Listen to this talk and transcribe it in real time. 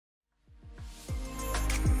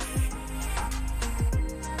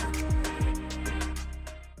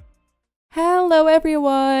Hello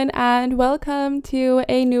everyone and welcome to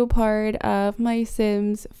a new part of my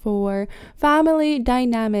Sims 4 Family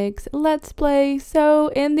Dynamics Let's Play. So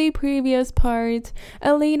in the previous part,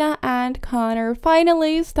 Ilina and Connor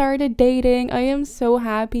finally started dating. I am so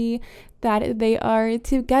happy that they are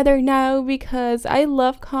together now because I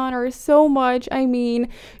love Connor so much. I mean,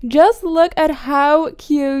 just look at how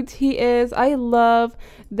cute he is. I love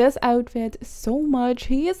this outfit so much.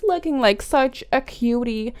 He is looking like such a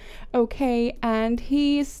cutie. Okay, and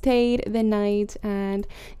he stayed the night and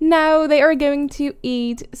now they are going to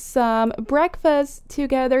eat some breakfast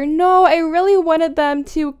together. No, I really wanted them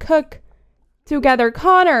to cook together.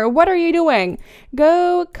 Connor, what are you doing?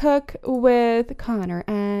 Go cook with Connor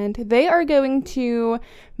and they are going to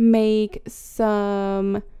make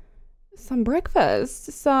some breakfast.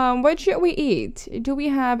 What should we eat? Do we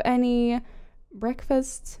have any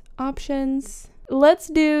breakfast options? Let's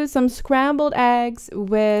do some scrambled eggs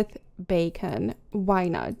with bacon. Why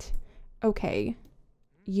not? Okay,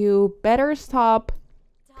 you better stop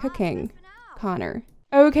cooking, Connor.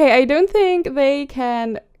 Okay, I don't think they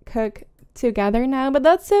can cook together now, but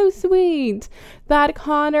that's so sweet that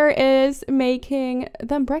Connor is making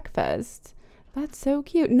them breakfast. That's so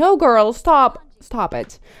cute. No, girl, stop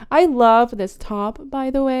it. I love this top, by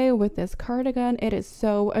the way, with this cardigan. It is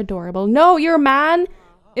so adorable. No, your man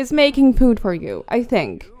is making food for you, I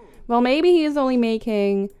think. Well, maybe he is only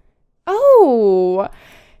making... Oh,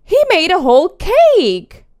 he made a whole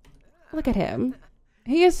cake. Look at him.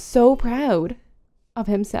 He is so proud of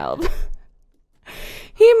himself.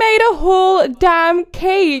 He made a whole damn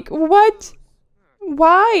cake. What?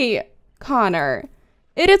 Why, Connor?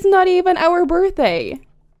 It is not even our birthday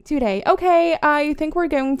today. Okay, I think we're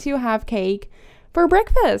going to have cake for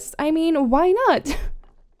breakfast. I mean, why not?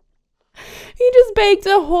 He just baked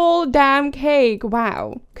a whole damn cake.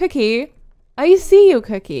 Wow. Cookie, I see you,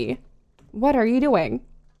 Cookie. What are you doing?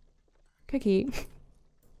 Cookie.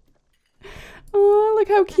 Oh, look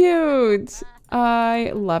how cute.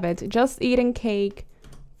 I love it. Just eating cake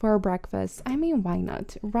for breakfast. I mean, why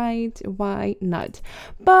not, right? Why not?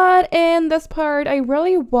 But in this part, I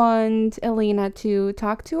really want Ilina to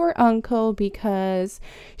talk to her uncle because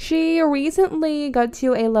she recently got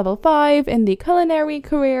to a level 5 in the culinary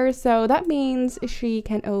career, so that means she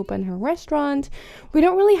can open her restaurant. We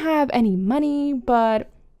don't really have any money, but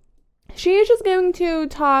she is just going to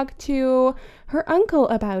talk to her uncle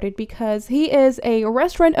about it because he is a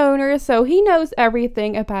restaurant owner, so he knows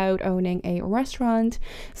everything about owning a restaurant.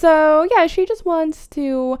 So yeah, she just wants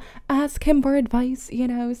to ask him for advice, you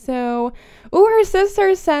know. So, oh, her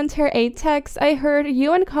sister sent her a text. I heard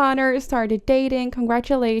you and Connor started dating.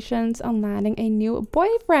 Congratulations on landing a new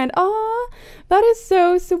boyfriend. Aw, that is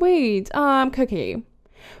so sweet. Cookie,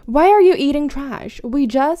 why are you eating trash? We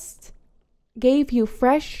just gave you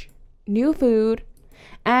fresh new food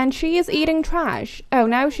and she is eating trash. Oh,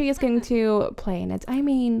 now she is going to play in it. I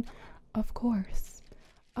mean, of course.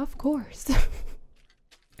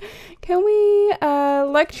 Can we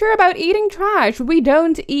lecture about eating trash? We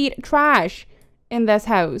don't eat trash in this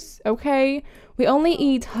house, okay? We only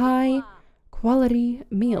eat high quality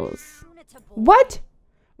meals. What?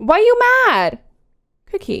 Why are you mad?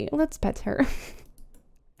 Cookie, let's pet her.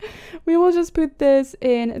 We will just put this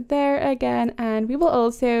in there again, and we will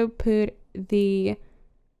also put the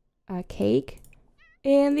cake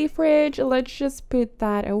in the fridge. Let's just put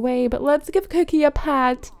that away, but let's give Cookie a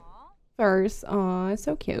pat first. Aw,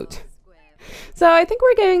 so cute. So I think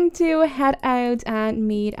we're going to head out and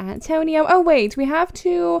meet Antonio. Oh wait, we have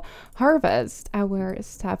to harvest our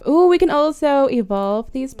stuff. Oh, we can also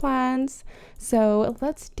evolve these plants, so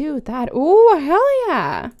let's do that. Oh, hell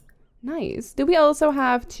yeah. Nice. Do we also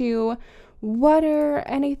have to water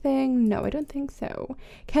anything? No, I don't think so.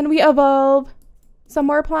 Can we evolve some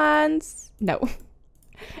more plants? No.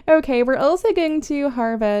 Okay, we're also going to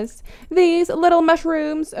harvest these little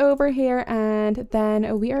mushrooms over here and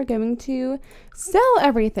then we are going to sell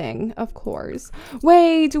everything, of course.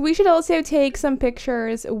 Wait, we should also take some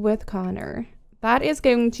pictures with Connor. That is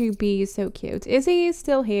going to be so cute. Is he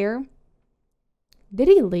still here? Did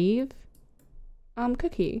he leave?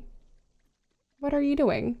 Cookie, what are you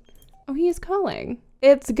doing? Oh, he is calling.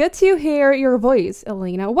 It's good to hear your voice,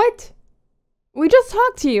 Ilina. What? We just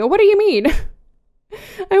talked to you. What do you mean?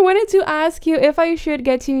 I wanted to ask you if I should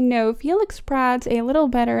get to know Felix Pratt a little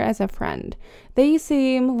better as a friend. They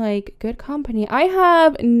seem like good company. I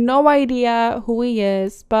have no idea who he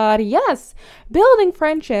is, but yes, building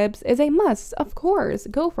friendships is a must. Of course,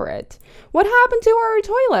 go for it. What happened to our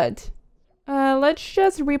toilet? Let's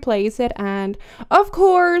just replace it. And of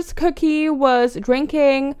course, Cookie was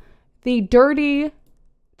drinking the dirty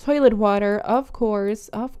toilet water. Of course.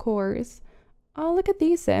 Oh, look at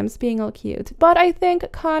these Sims being all cute. But I think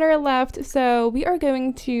Connor left, so we are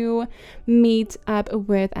going to meet up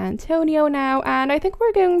with Antonio now, and I think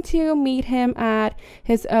we're going to meet him at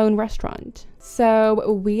his own restaurant.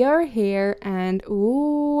 So we are here, and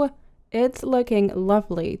ooh, it's looking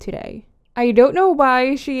lovely today. I don't know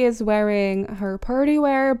why she is wearing her party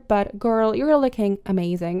wear, but girl, you're looking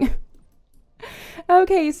amazing.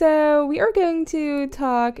 Okay, so we are going to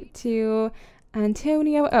talk to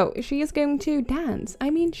Antonio. Oh, she is going to dance. I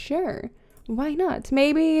mean, sure. Why not?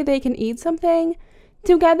 Maybe they can eat something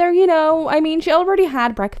together, you know. I mean, she already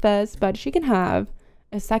had breakfast, but she can have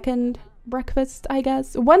a second breakfast, I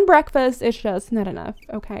guess. One breakfast is just not enough.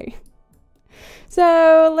 Okay.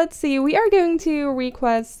 So let's see. We are going to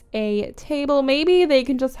request a table. Maybe they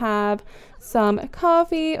can just have some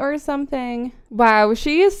coffee or something. Wow,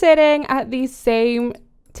 she is sitting at the same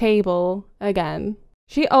table again.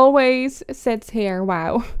 She always sits here.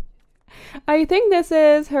 Wow. I think this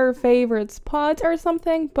is her favorite spot or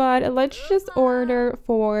something, but let's just order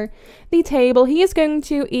for the table. He is going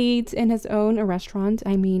to eat in his own restaurant.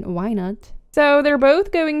 I mean, why not? So they're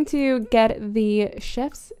both going to get the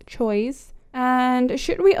chef's choice. And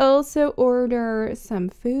should we also order some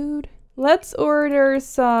food? Let's order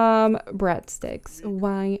some breadsticks.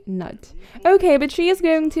 Why not? Okay, but she is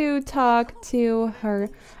going to talk to her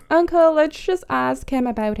uncle. Let's just ask him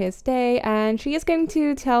about his day, and she is going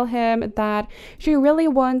to tell him that she really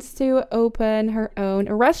wants to open her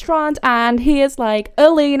own restaurant, and he is like,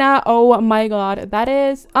 Ilina, oh my god, that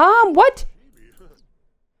is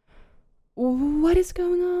what is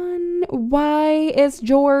going on? Why is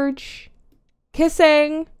George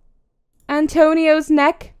kissing Antonio's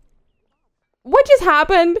neck? What just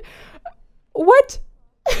happened? What?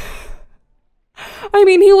 I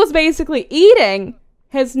mean, he was basically eating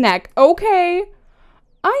his neck. Okay.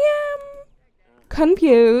 I am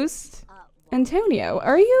confused. Antonio,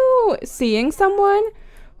 are you seeing someone?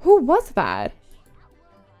 Who was that?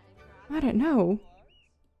 I don't know.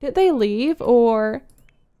 Did they leave or...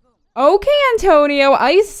 Okay, Antonio.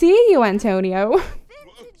 I see you, Antonio.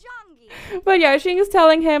 But yeah, she is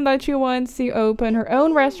telling him that she wants to open her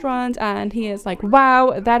own restaurant, and he is like,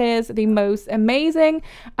 wow, that is the most amazing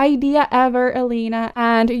idea ever, Ilina,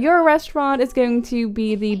 and your restaurant is going to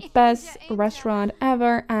be the best restaurant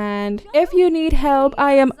ever, and if you need help,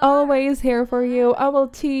 I am always here for you. I will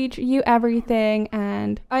teach you everything,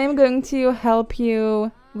 and I am going to help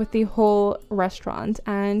you with the whole restaurant.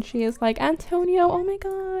 And she is like, Antonio, oh my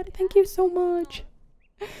god, thank you so much.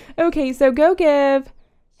 Okay, so go give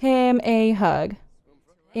him a hug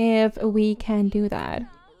if we can do that.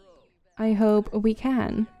 I hope we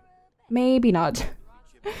can. Maybe not.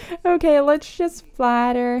 Okay, let's just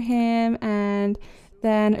flatter him and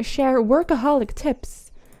then share workaholic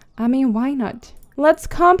tips. I mean, why not? Let's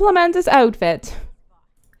compliment his outfit.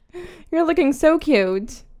 You're looking so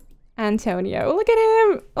cute, Antonio. Look at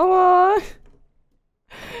him. Oh,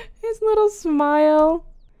 his little smile.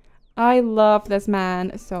 I love this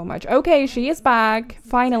man so much. Okay, she is back,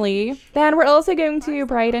 finally. Then we're also going to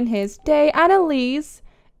brighten his day. Annalise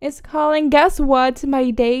is calling. Guess what?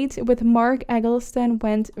 My date with Mark Eggleston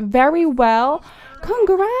went very well.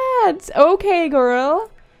 Congrats! Okay, girl.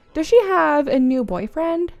 Does she have a new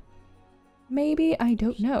boyfriend? Maybe? I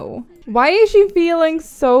don't know. Why is she feeling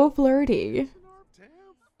so flirty?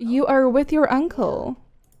 You are with your uncle.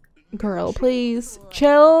 Girl, please,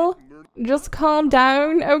 chill. Just calm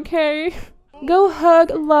down, okay? Go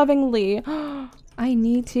hug lovingly. I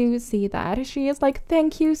need to see that. She is like,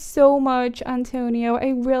 thank you so much, Antonio. I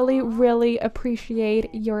really, really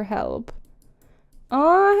appreciate your help.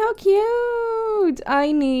 Oh, how cute.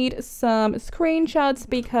 I need some screenshots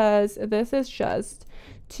because this is just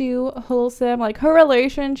too wholesome. Like, her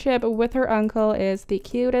relationship with her uncle is the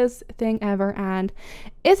cutest thing ever. And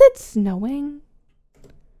is it snowing?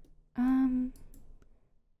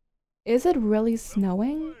 Is it really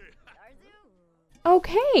snowing?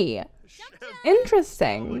 Okay.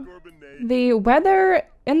 Interesting. The weather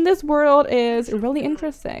in this world is really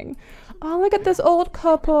interesting. Oh, look at this old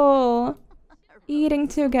couple eating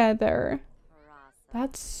together.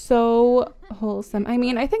 That's so wholesome. I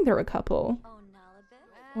mean, I think they're a couple.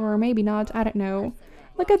 Or maybe not. I don't know.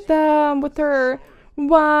 Look at them with their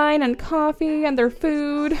wine and coffee and their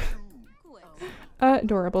food.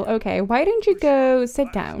 Adorable. Okay, why don't you go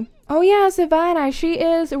sit down? Oh yeah, Savannah, she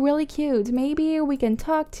is really cute. Maybe we can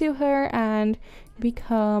talk to her and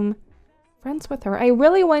become friends with her. I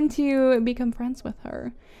really want to become friends with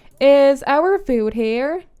her. Is our food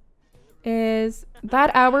here? Is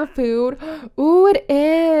that our food? Ooh, it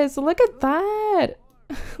is. Look at that.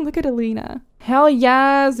 Look at Ilina. Hell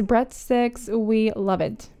yes, breadsticks. We love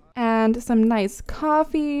it. And some nice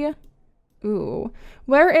coffee. Ooh,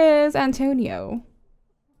 where is Antonio?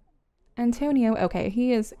 Antonio, okay,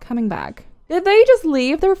 he is coming back. Did they just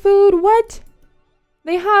leave their food? What?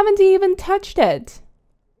 They haven't even touched it.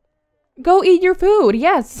 Go eat your food,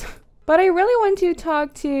 yes. But I really want to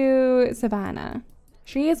talk to Savannah.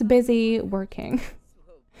 She is busy working.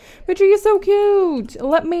 But she is so cute.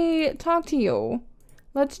 Let me talk to you.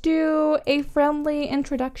 Let's do a friendly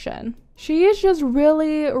introduction. She is just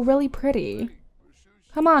really, really pretty.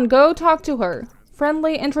 Come on, go talk to her.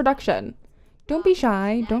 Friendly introduction. Don't be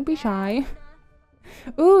shy. Don't be shy.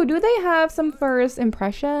 Ooh, do they have some first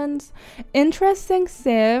impressions? Interesting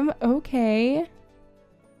sim. Okay.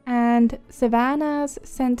 And Savannah's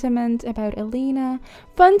sentiment about Ilina.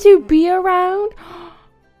 Fun to be around.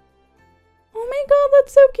 Oh my god,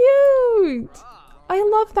 that's so cute. I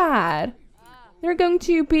love that. They're going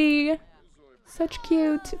to be such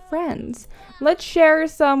cute friends. Let's share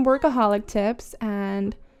some workaholic tips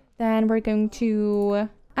and then we're going to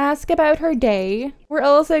ask about her day. We're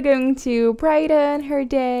also going to brighten her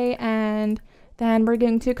day and then we're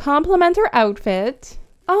going to compliment her outfit.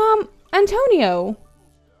 Antonio.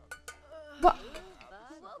 What?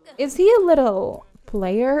 Is he a little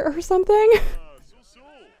player or something?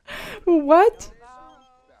 What?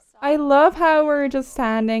 I love how we're just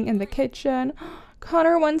standing in the kitchen.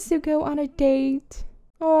 Connor wants to go on a date.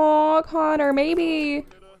 Oh, Connor, maybe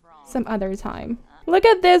some other time. Look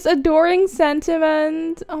at this adoring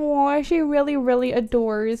sentiment. Oh, she really, really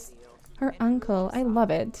adores her uncle. I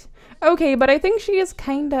love it. Okay, but I think she is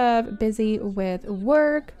kind of busy with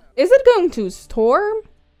work. Is it going to storm?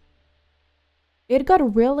 It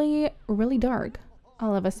got really, really dark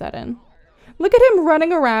all of a sudden. Look at him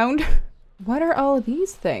running around. What are all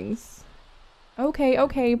these things?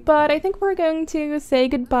 Okay, but I think we're going to say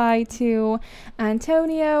goodbye to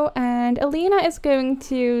Antonio and Ilina is going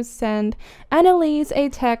to send Annalise a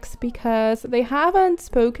text because they haven't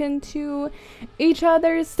spoken to each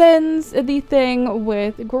other since the thing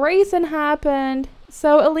with Grayson happened.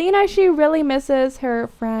 So Ilina, she really misses her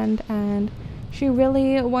friend and she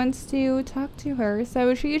really wants to talk to her.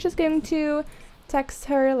 So she's just going to text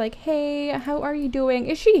her like, hey, how are you doing?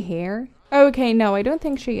 Is she here? Okay, no, I don't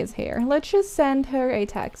think she is here. Let's just send her a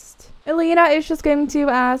text. Ilina is just going to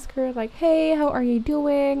ask her like, hey, how are you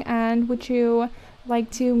doing? And would you like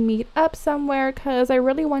to meet up somewhere? Because I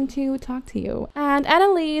really want to talk to you. And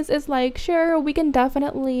Annalise is like, sure, we can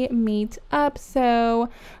definitely meet up. So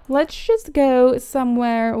let's just go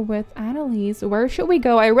somewhere with Annalise. Where should we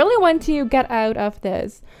go? I really want to get out of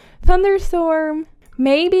this thunderstorm.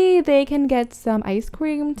 Maybe they can get some ice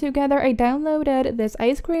cream together. I downloaded this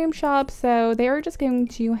ice cream shop, so they are just going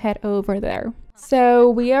to head over there. So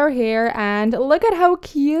we are here and look at how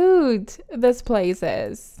cute this place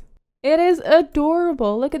is. It is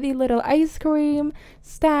adorable. Look at the little ice cream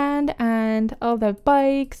stand and all the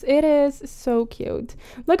bikes. It is so cute.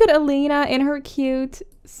 Look at Ilina in her cute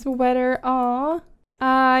sweater. Aww.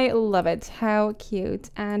 I love it. How cute.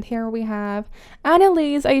 And here we have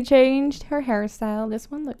Annalise. I changed her hairstyle. This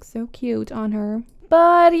one looks so cute on her.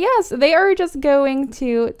 But yes, they are just going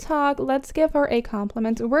to talk. Let's give her a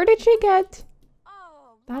compliment. Where did she get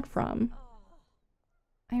that from?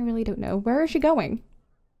 I really don't know. Where is she going?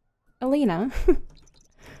 Ilina.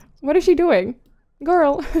 What is she doing?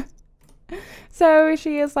 Girl. So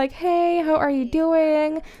she is like, hey, how are you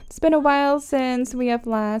doing? It's been a while since we have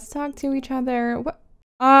last talked to each other.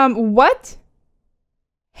 What?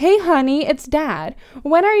 Hey honey, it's dad.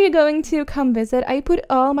 When are you going to come visit? I put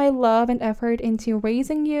all my love and effort into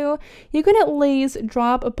raising you. You can at least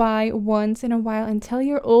drop by once in a while and tell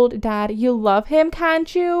your old dad you love him,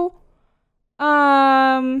 can't you?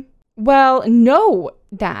 Well, no,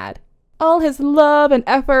 dad. All his love and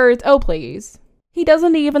effort, oh please. He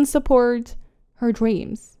doesn't even support her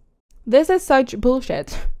dreams. This is such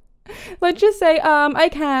bullshit. Let's just say, I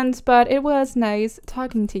can't, but it was nice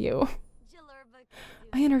talking to you.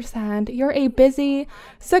 I understand. You're a busy,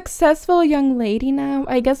 successful young lady now.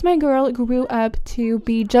 I guess my girl grew up to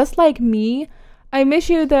be just like me. I miss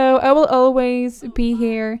you though. I will always be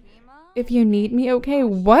here if you need me. Okay,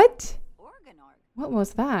 what? What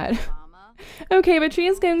was that? Okay, but she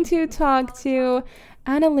is going to talk to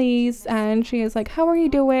Annalise and she is like, how are you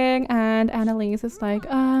doing? And Annalise is like,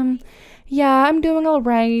 yeah, I'm doing all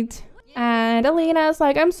right. And Ilina is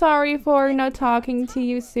like, I'm sorry for not talking to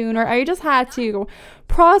you sooner. I just had to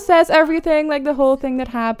process everything, like the whole thing that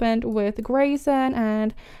happened with Grayson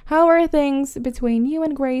and how are things between you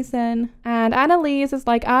and Grayson. And Annalise is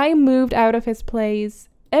like, I moved out of his place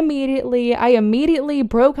immediately. I immediately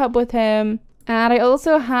broke up with him. And I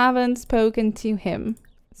also haven't spoken to him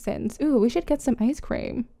since. Ooh, we should get some ice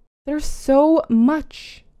cream. There's so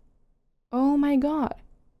much. Oh my god.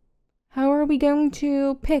 How are we going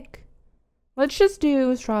to pick? Let's just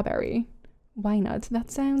do strawberry. Why not?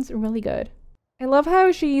 That sounds really good. I love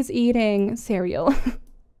how she's eating cereal.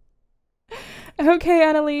 Okay,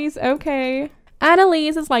 Annalise, okay.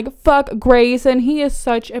 Annalise is like, fuck Grayson, he is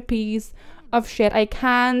such a piece of shit. I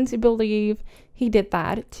can't believe he did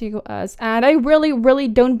that to us. And I really, really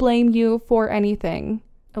don't blame you for anything,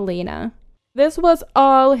 Ilina. This was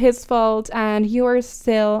all his fault and you are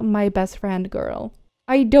still my best friend, girl.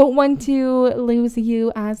 I don't want to lose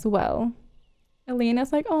you as well.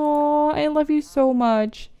 Ilina's like, oh, I love you so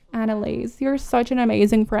much, Annalise. You're such an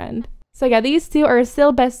amazing friend. So yeah, these two are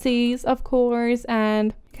still besties, of course.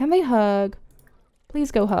 And can they hug?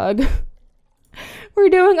 Please go hug. We're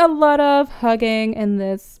doing a lot of hugging in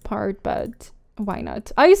this part, but why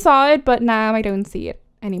not? I saw it, but now I don't see it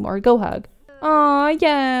anymore. Go hug. Aw,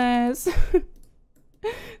 yes.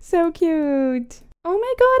 So cute. Oh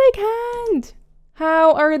my god, I can't.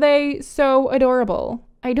 How are they so adorable?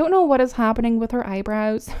 I don't know what is happening with her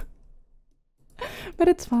eyebrows. But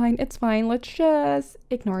it's fine, it's fine. Let's just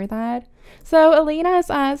ignore that. So Ilina is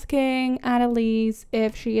asking Annalise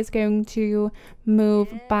if she is going to move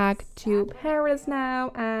back to Paris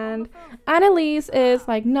now. And Annalise is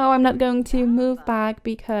like, no, I'm not going to move back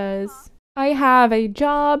because I have a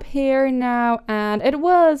job here now. And it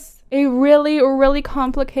was a really, really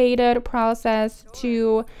complicated process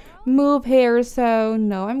to move here. So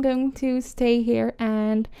no, I'm going to stay here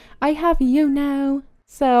and I have you now.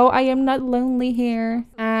 So I am not lonely here.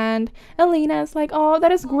 And Ilina is like, oh,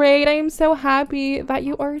 that is great. I am so happy that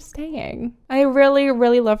you are staying. I really,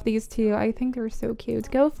 really love these two. I think they're so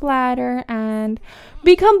cute. Go flatter and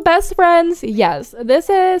become best friends. Yes, this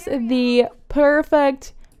is the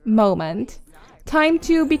perfect moment. Time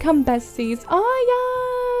to become besties.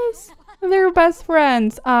 Oh, yes. They're best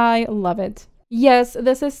friends. I love it. Yes,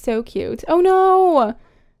 this is so cute. Oh, no.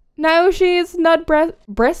 Now she's not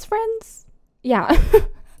breast friends? Yeah.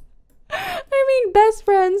 I mean best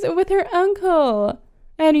friends with her uncle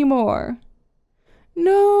anymore.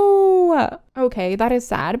 No. Okay, that is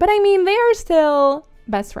sad. But I mean, they are still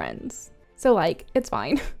best friends. So like, it's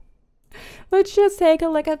fine. Let's just take a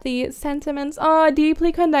look at the sentiments. Oh,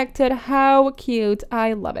 deeply connected. How cute.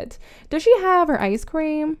 I love it. Does she have her ice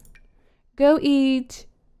cream? Go eat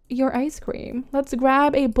your ice cream. Let's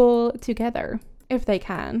grab a bowl together if they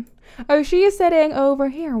can. Oh, she is sitting over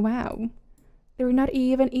here. Wow. They're not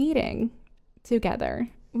even eating together.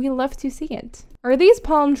 We love to see it. Are these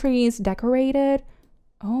palm trees decorated?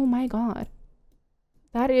 Oh my god.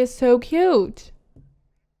 That is so cute.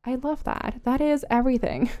 I love that. That is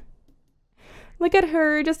everything. Look at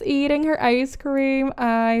her just eating her ice cream.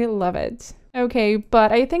 I love it. Okay,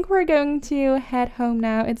 but I think we're going to head home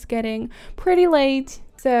now. It's getting pretty late.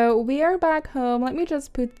 So we are back home. Let me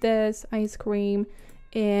just put this ice cream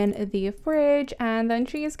in the fridge and then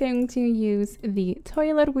she is going to use the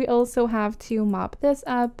toilet. We also have to mop this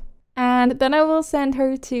up and then I will send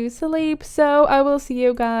her to sleep. So I will see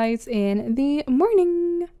you guys in the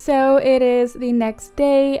morning. So it is the next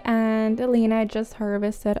day and Ilina just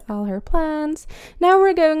harvested all her plants. Now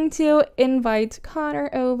we're going to invite Connor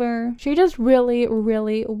over. She just really,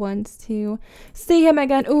 really wants to see him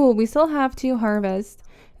again. Ooh, we still have to harvest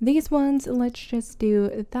these ones. Let's just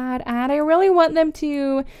do that. And I really want them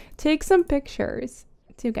to take some pictures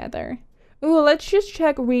together. Ooh, let's just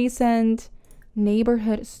check recent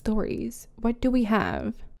neighborhood stories. What do we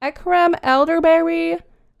have? Ekrem Elderberry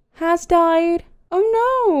has died.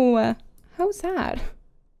 Oh no! How sad.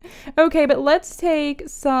 Okay, but let's take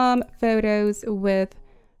some photos with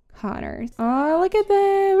Connor. Oh, look at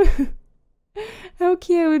them. How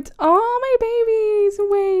cute. Oh, my babies.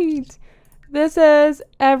 Wait. This is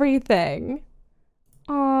everything.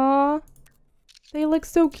 Aww. They look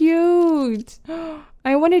so cute.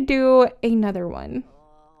 I want to do another one.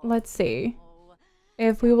 Let's see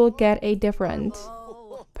if we will get a different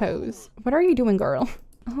pose. What are you doing, girl?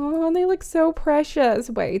 Oh, they look so precious.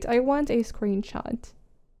 Wait, I want a screenshot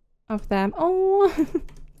of them. Oh,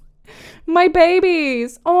 my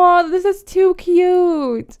babies. Oh, this is too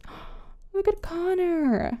cute. Look at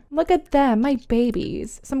Connor. Look at them, my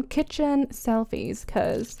babies. Some kitchen selfies,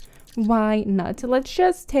 because why not? Let's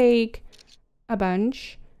just take a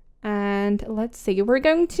bunch and let's see. We're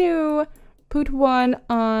going to put one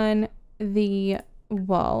on the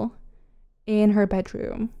wall in her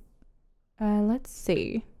bedroom. Let's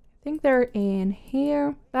see. I think they're in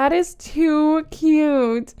here. That is too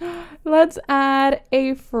cute. Let's add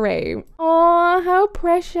a frame. Oh, how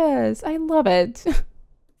precious. I love it.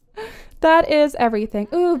 that is everything.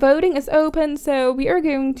 Ooh, voting is open, so we are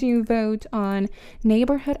going to vote on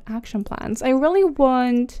neighborhood action plans. I really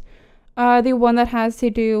want the one that has to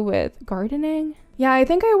do with gardening. Yeah, I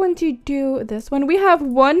think I want to do this one. We have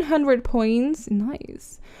 100 points.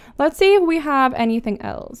 Nice. Let's see if we have anything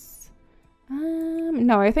else.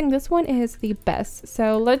 No, I think this one is the best.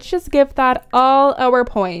 So let's just give that all our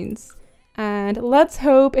points. And let's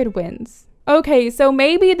hope it wins. Okay, so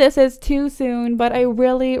maybe this is too soon, but I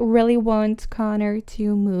really, really want Connor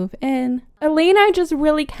to move in. Ilina just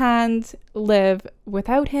really can't live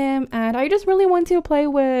without him, and I just really want to play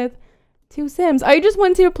with two Sims. I just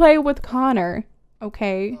want to play with Connor.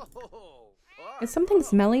 Okay. Is something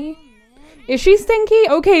smelly? Is she stinky?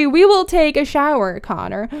 Okay, we will take a shower,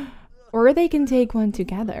 Connor. Or they can take one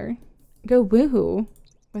together. Go woohoo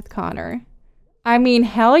with Connor. I mean,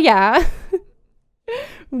 hell yeah.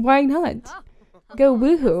 Why not? Go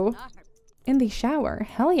woohoo in the shower.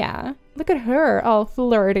 Hell yeah. Look at her, all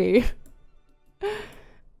flirty.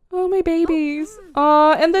 Oh, my babies.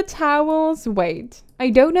 Aw, and the towels. Wait, I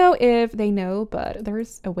don't know if they know, but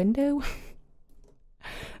there's a window.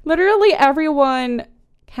 Literally everyone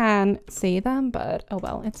can see them, but oh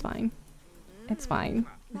well, it's fine. It's fine.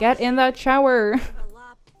 Get in that shower.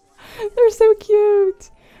 They're so cute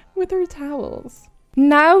with their towels.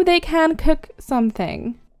 Now they can cook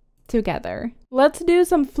something together. Let's do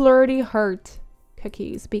some flirty heart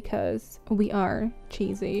cookies because we are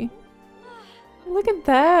cheesy. Look at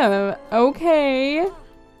them. Okay.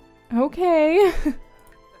 Okay.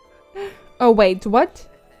 Oh wait, what?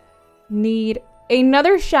 Need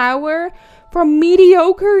another shower from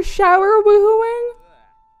mediocre shower woohooing?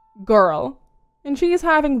 Girl. And she's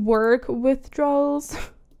having work withdrawals.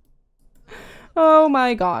 Oh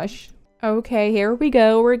my gosh. Okay, here we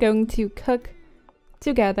go. We're going to cook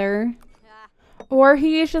together. Or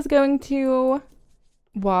he is just going to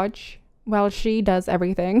watch while she does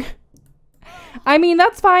everything. I mean,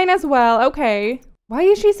 that's fine as well. Okay. Why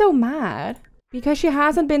is she so mad? Because she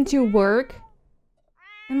hasn't been to work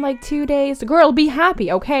in like 2 days. Girl, be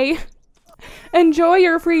happy, okay? Enjoy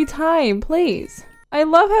your free time, please. I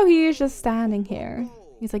love how he is just standing here.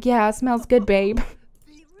 He's like, yeah, it smells good, babe.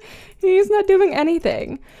 He's not doing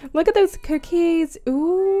anything. Look at those cookies.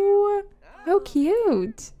 Ooh, how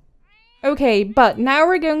cute. Okay, but now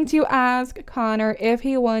we're going to ask Connor if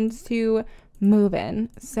he wants to move in.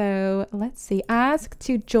 So let's see. Ask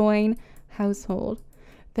to join household.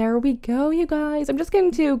 There we go, you guys. I'm just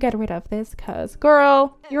going to get rid of this because,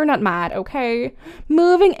 girl, you're not mad, okay?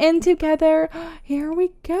 Moving in together. Here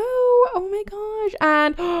we go. Oh my gosh.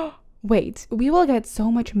 And wait, we will get so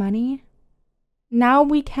much money. Now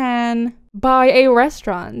we can buy a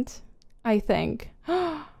restaurant, I think.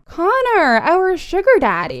 Connor, our sugar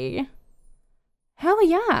daddy. Hell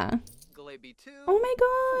yeah. Oh my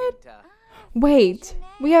god. Wait,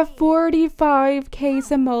 we have 45k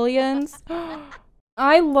simoleons.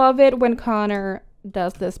 I love it when Connor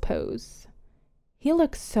does this pose. He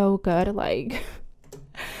looks so good, like.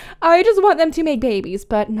 I just want them to make babies,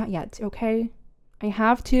 but not yet, okay? I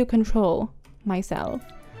have to control myself.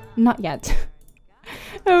 Not yet.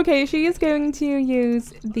 Okay, she is going to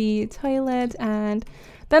use the toilet and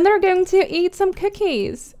then they're going to eat some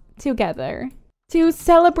cookies together to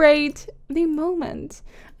celebrate the moment.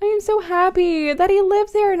 I am so happy that he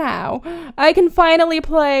lives here now. I can finally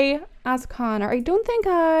play as Connor. I don't think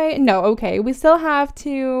no, okay. We still have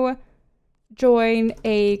to join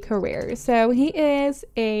a career. So he is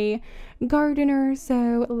a gardener.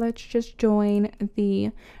 So let's just join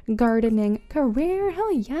the gardening career.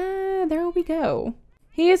 Hell yeah, there we go.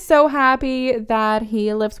 He is so happy that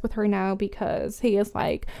he lives with her now because he is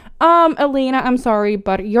like, Ilina, I'm sorry,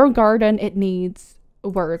 but your garden, it needs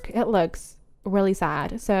work. It looks really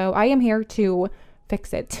sad. So I am here to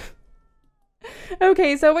fix it.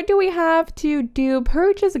 Okay, so what do we have to do?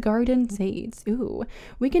 Purchase garden seeds. Ooh,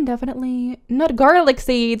 we can definitely, not garlic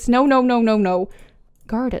seeds. No, no, no, no, no.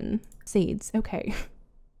 Garden seeds. Okay.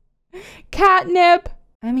 Catnip.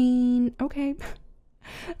 I mean, okay.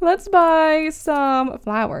 Let's buy some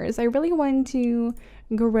flowers. I really want to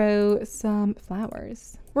grow some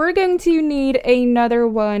flowers. We're going to need another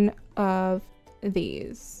one of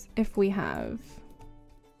these if we have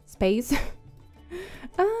space.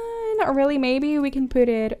 Not really. Maybe we can put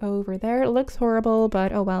it over there. It looks horrible,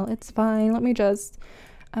 but oh well, it's fine. Let me just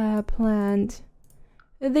plant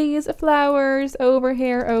these flowers over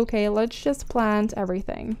here. Okay, let's just plant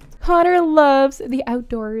everything. Connor loves the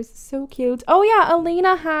outdoors. So cute. Oh yeah,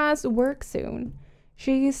 Ilina has work soon.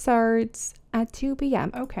 She starts at 2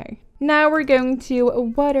 p.m. Okay. Now we're going to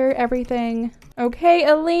water everything. Okay,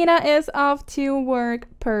 Ilina is off to work.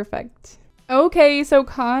 Perfect. Okay, so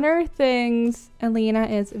Connor thinks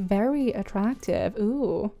Ilina is very attractive.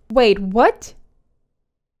 Ooh. Wait, what?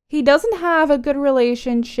 He doesn't have a good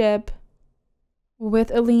relationship with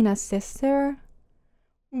Ilina's sister?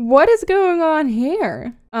 What is going on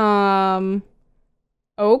here?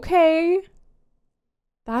 Okay.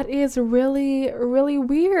 That is really, really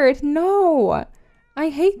weird. No, I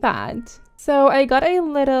hate that. So I got a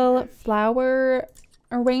little flower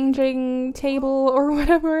arranging table or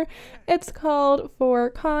whatever it's called for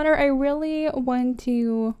Connor. I really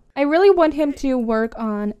want him to work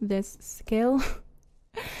on this skill.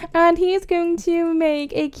 And he's going to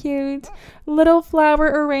make a cute little flower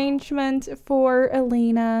arrangement for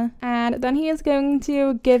Ilina. And then he is going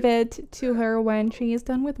to give it to her when she is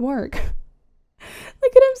done with work.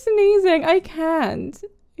 Look at him sneezing. I can't.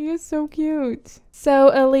 He is so cute.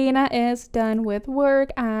 So Ilina is done with work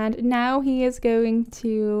and now he is going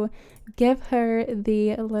to give her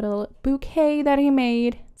the little bouquet that he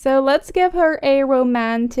made. So let's give her a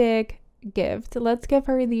romantic gift. Let's give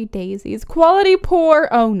her the daisies. Quality poor.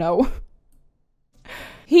 Oh no.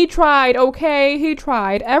 He tried, okay? He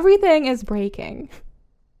tried. Everything is breaking.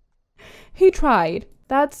 He tried.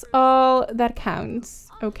 That's all that counts,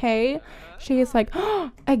 okay? She is like,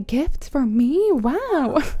 oh, a gift for me?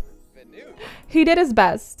 Wow. He did his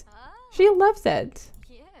best. She loves it.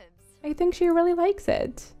 I think she really likes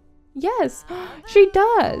it. Yes, she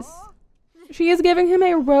does. She is giving him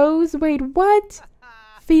a rose. Wait, what?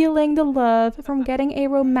 Feeling the love from getting a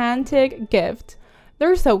romantic gift.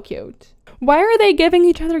 They're so cute. Why are they giving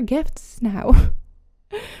each other gifts now?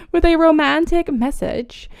 With a romantic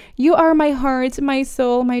message. You are my heart, my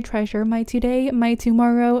soul, my treasure, my today, my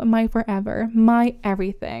tomorrow, my forever, my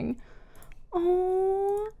everything.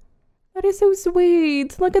 Oh, that is so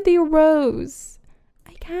sweet. Look at the rose.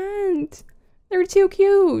 I can't. They're too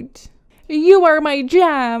cute. You are my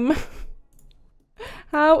jam.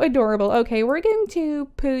 How adorable. Okay, we're going to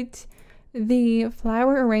put the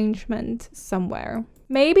flower arrangement somewhere.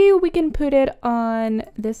 Maybe we can put it on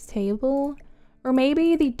this table or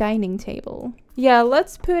maybe the dining table. Yeah,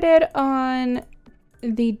 let's put it on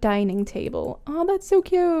the dining table. Oh, that's so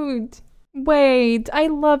cute. Wait, I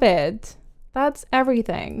love it. That's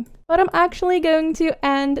everything. But I'm actually going to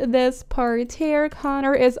end this part here.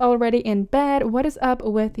 Connor is already in bed. What is up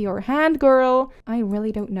with your hand, girl? I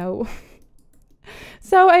really don't know.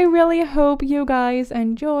 So I really hope you guys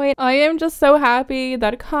enjoyed. I am just so happy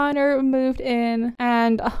that Connor moved in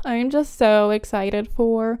and I'm just so excited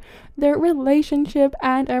for their relationship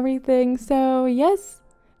and everything. So yes,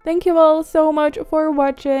 thank you all so much for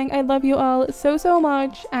watching. I love you all so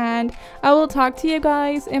much and I will talk to you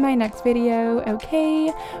guys in my next video.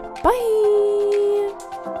 Okay, bye!